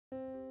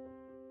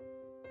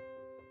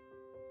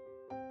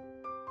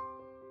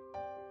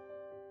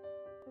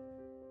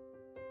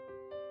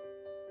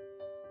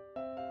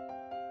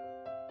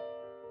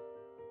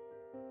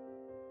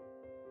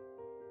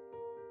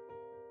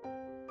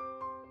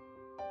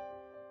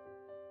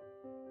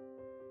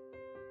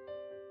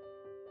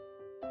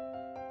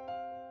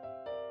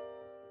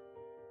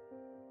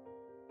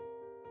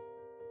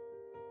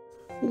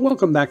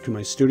Welcome back to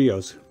my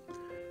studios.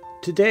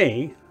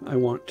 Today I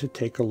want to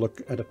take a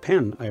look at a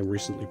pen I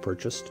recently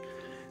purchased.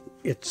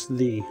 It's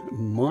the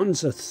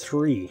Monza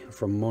 3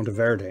 from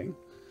Monteverde,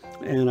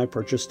 and I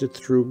purchased it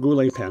through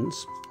Goulet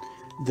Pens.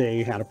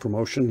 They had a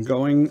promotion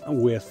going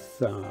with,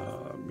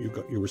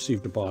 you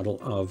received a bottle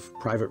of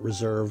Private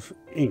Reserve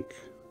ink.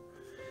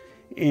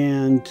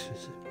 And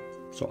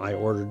so I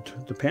ordered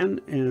the pen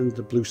and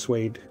the blue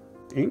suede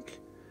ink.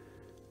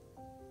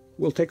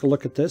 We'll take a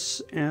look at this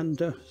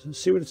and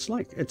see what it's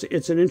like.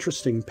 It's an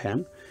interesting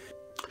pen.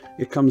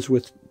 It comes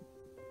with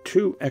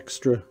 2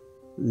 extra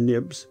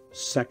nibs,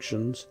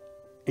 sections,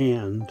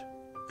 and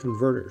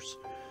converters.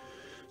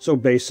 So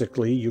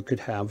basically you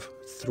could have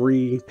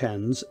 3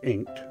 pens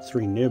inked,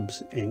 3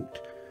 nibs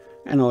inked,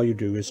 and all you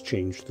do is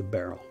change the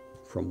barrel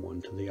from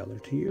one to the other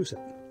to use it.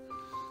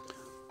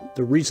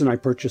 The reason I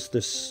purchased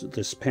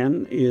this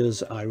pen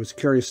is I was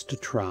curious to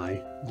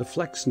try the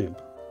flex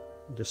nib.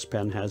 This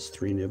pen has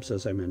 3 nibs,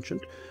 as I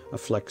mentioned, a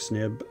flex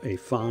nib, a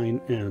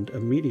fine, and a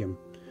medium.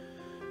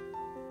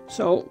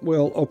 So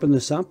we'll open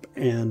this up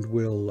and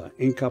we'll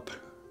ink up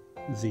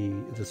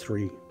the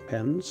 3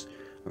 pens,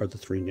 or the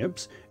 3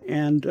 nibs,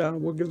 and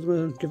we'll give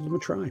them a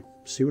try,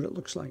 see what it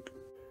looks like.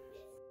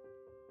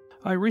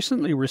 I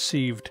recently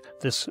received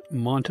this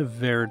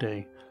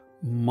Monteverde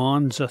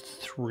Monza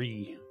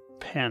 3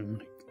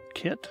 pen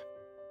kit.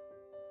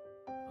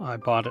 I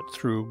bought it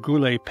through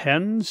Goulet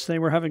Pens. They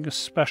were having a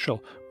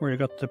special where you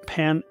got the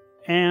pen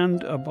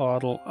and a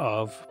bottle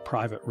of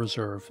Private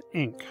Reserve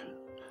ink.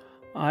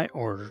 I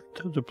ordered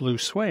the blue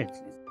suede.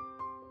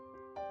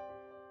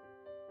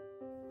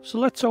 So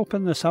let's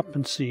open this up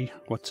and see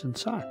what's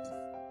inside.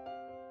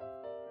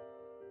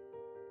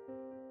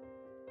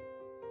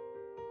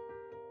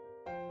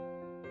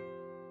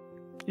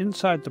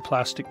 Inside the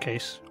plastic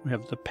case, we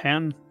have the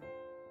pen.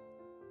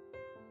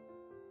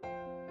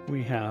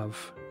 We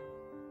have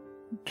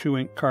 2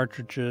 ink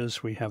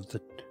cartridges, we have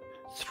the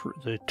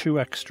 2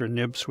 extra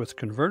nibs with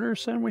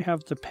converters, and we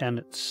have the pen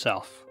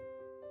itself.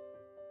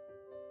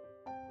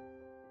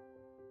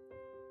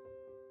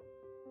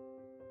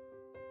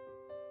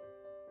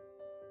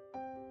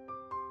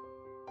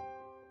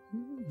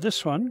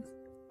 This one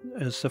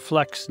is the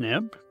flex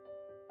nib.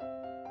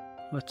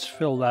 Let's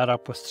fill that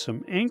up with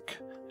some ink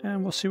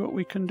and we'll see what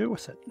we can do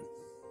with it.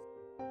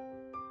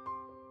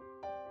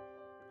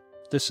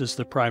 This is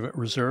the Private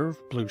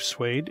Reserve blue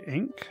suede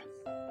ink.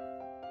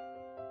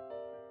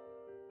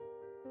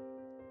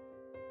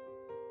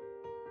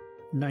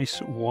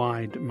 Nice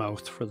wide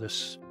mouth for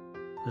this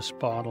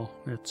bottle.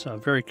 It's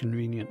very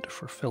convenient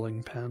for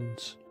filling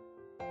pens.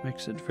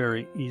 Makes it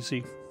very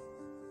easy.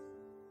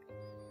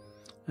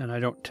 And I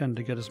don't tend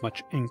to get as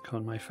much ink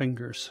on my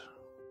fingers.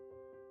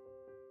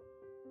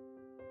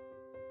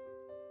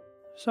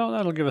 So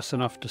that'll give us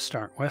enough to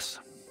start with.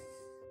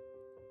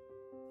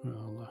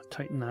 I'll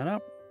tighten that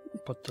up,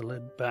 put the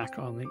lid back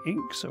on the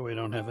ink so we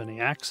don't have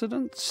any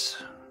accidents.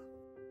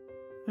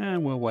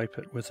 And we'll wipe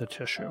it with a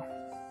tissue.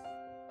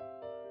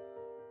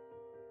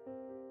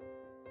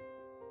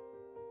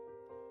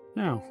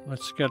 Now,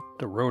 let's get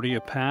the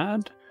Rhodia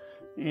pad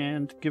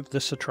and give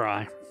this a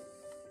try.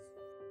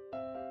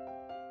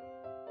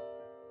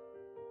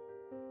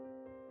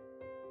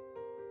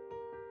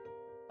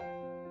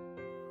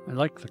 I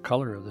like the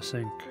color of this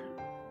ink.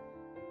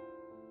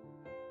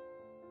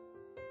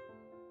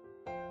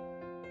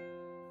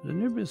 The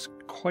nib is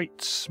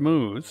quite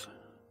smooth.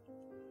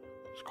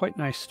 It's quite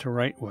nice to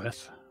write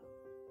with.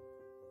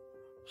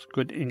 It's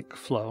good ink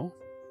flow.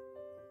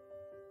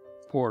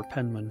 Poor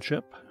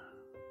penmanship.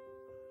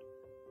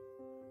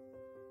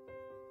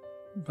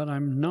 But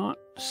I'm not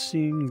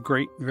seeing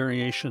great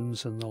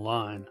variations in the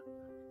line.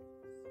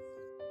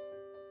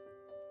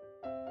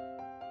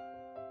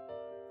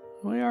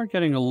 We are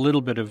getting a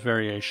little bit of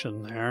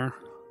variation there.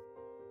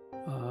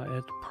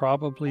 It's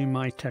probably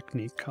my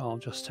technique. I'll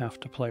just have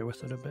to play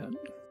with it a bit.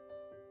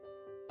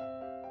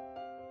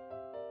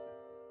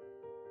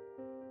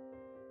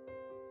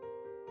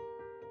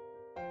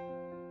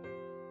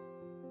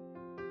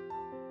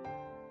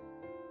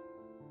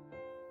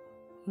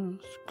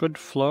 It's good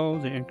flow,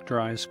 the ink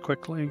dries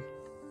quickly.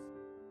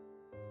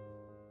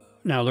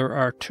 Now there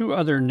are 2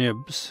 other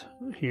nibs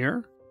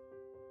here.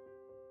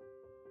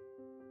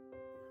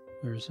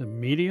 There's a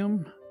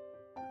medium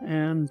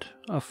and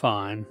a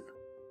fine.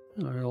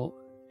 I'll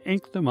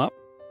ink them up.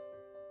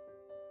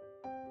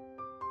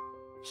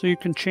 So you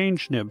can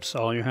change nibs.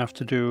 All you have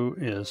to do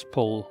is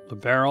pull the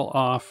barrel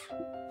off,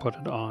 put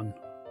it on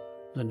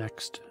the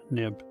next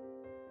nib.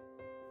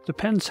 The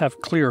pens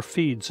have clear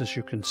feeds, as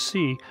you can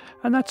see,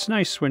 and that's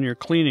nice when you're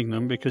cleaning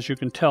them because you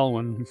can tell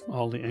when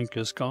all the ink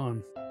is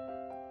gone.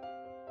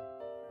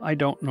 I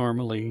don't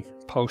normally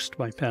post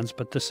my pens,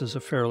 but this is a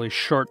fairly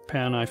short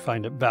pen. I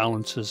find it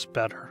balances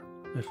better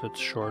if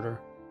it's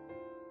shorter.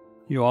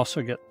 You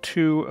also get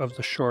 2 of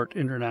the short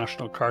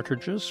international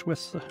cartridges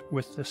with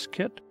this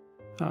kit.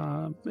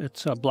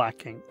 It's a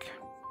black ink.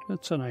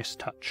 It's a nice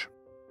touch.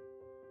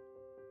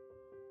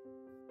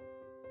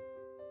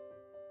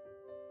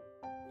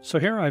 So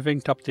here I've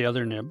inked up the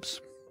other nibs.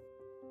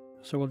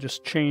 So we'll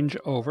just change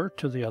over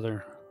to the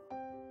other.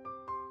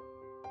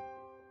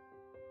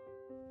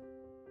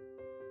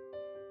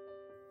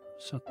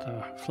 Set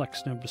the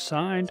flex nib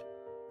aside.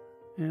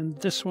 And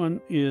this one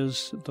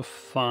is the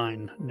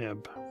fine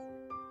nib.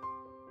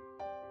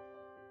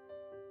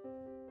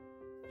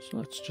 So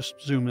let's just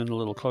zoom in a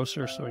little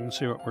closer so we can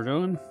see what we're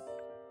doing.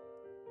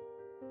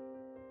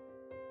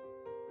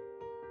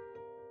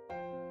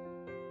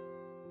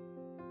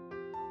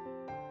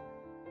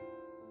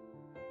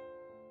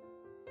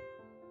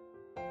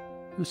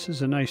 This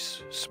is a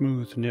nice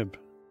smooth nib.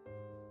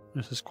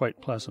 This is quite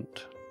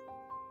pleasant.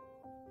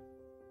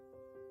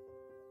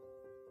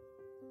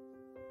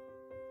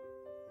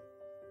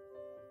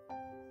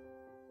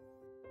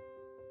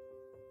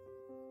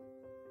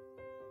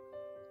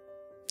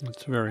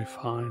 It's very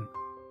fine.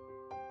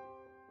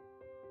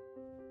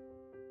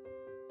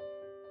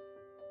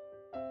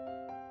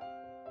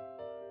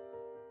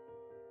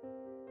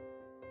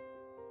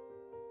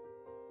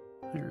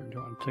 Here, do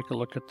you want to take a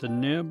look at the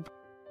nib?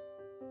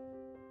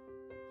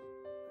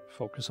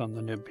 Focus on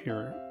the nib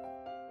here.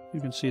 You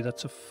can see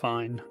that's a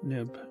fine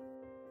nib.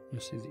 You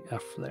see the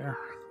F there.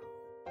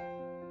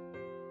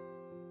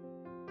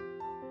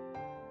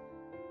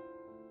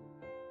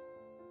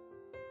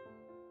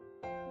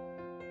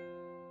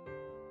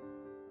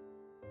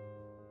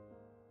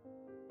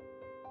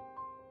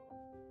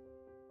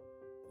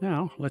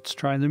 Now, let's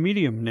try the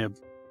medium nib.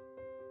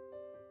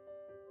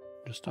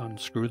 Just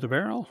unscrew the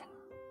barrel.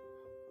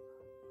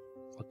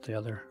 Put the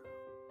other.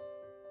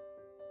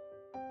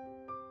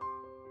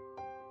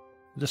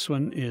 This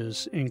one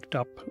is inked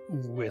up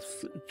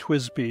with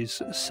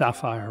TWSBI's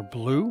Sapphire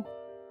Blue,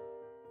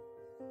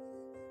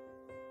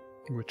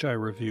 which I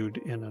reviewed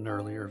in an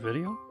earlier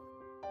video.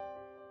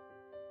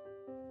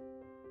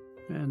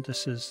 And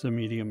this is the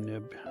medium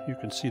nib. You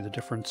can see the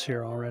difference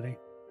here already.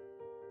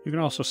 You can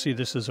also see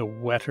this is a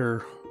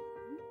wetter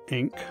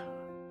ink.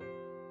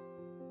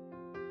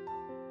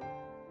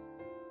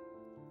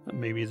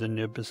 Maybe the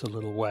nib is a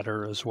little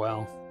wetter as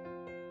well.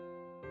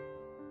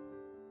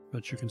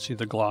 But you can see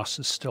the gloss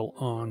is still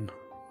on.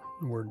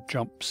 The word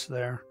jumps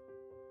there.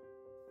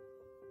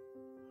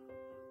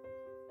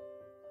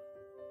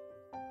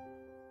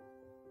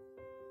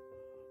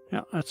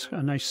 Yeah, that's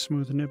a nice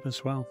smooth nib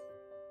as well.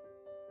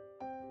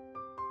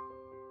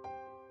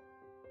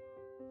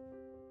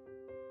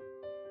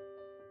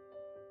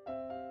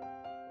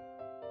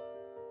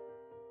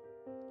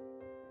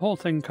 The whole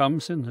thing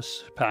comes in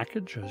this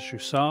package, as you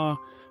saw,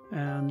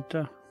 and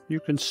you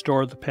can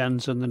store the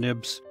pens and the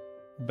nibs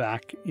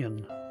back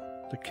in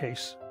the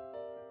case.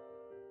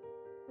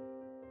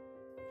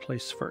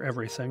 Place for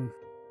everything.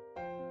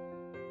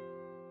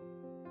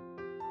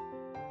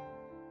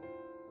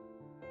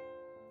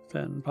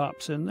 Pen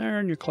pops in there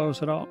and you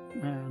close it up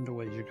and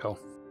away you go.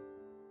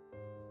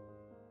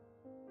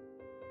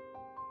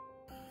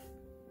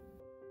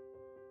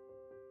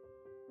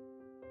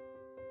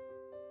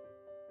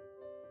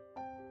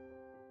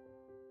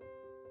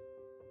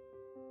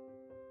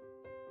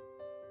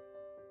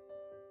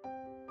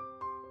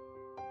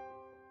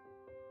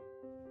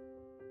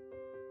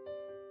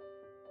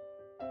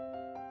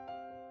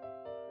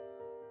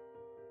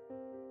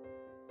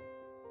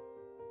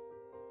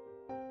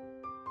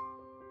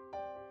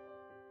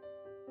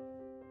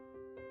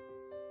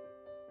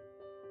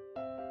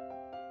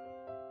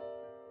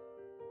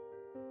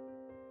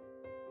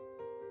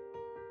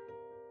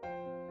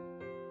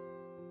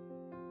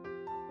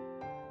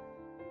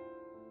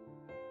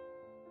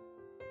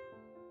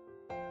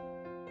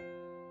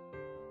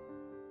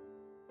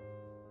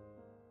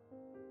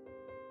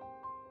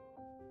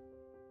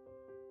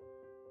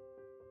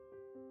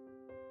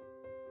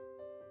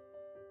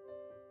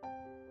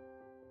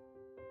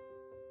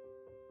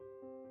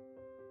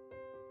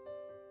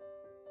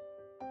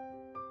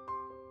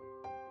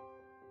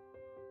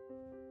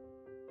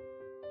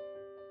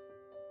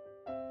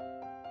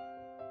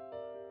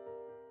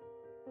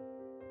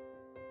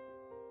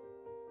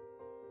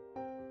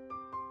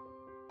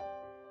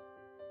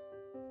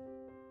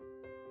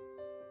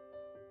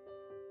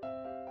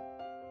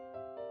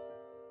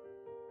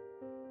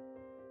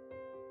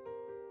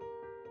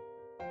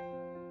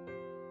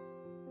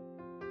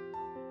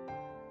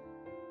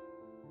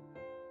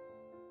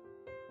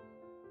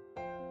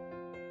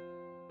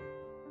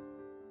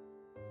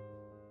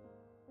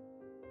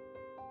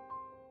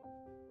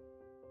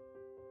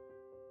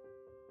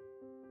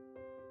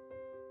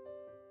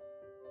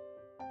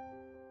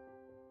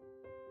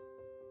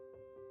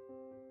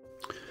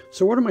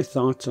 So what are my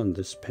thoughts on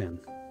this pen?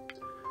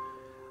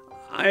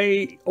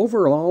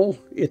 Overall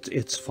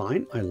it's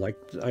fine. I like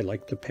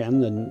the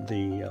pen, and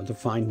the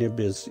fine nib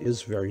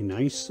is very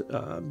nice.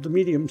 The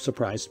medium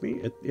surprised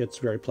me. It's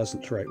very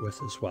pleasant to write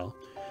with as well.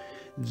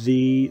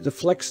 The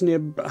flex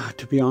nib,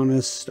 to be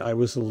honest, I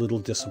was a little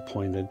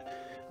disappointed.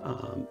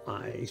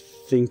 I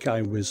think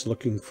I was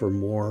looking for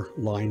more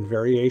line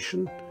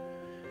variation,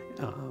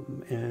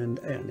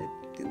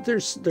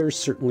 there's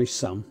certainly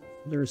some.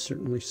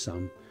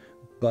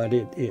 But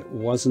it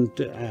wasn't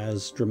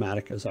as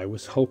dramatic as I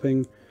was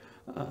hoping.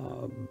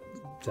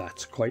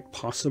 That's quite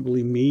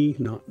possibly me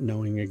not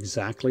knowing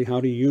exactly how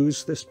to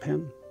use this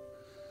pen.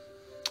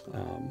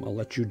 I'll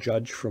let you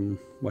judge from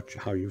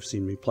how you've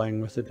seen me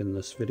playing with it in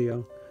this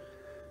video.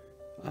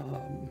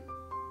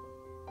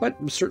 But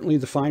certainly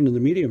the fine and the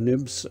medium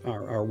nibs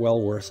are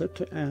well worth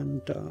it,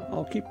 and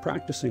I'll keep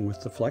practicing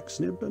with the flex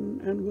nib,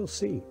 and we'll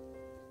see.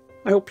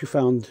 I hope you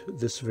found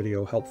this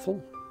video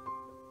helpful.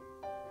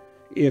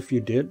 If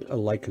you did, a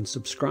like and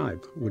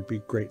subscribe would be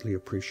greatly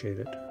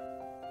appreciated.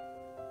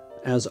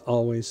 As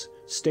always,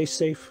 stay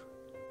safe,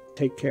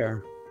 take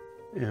care,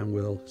 and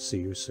we'll see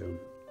you soon.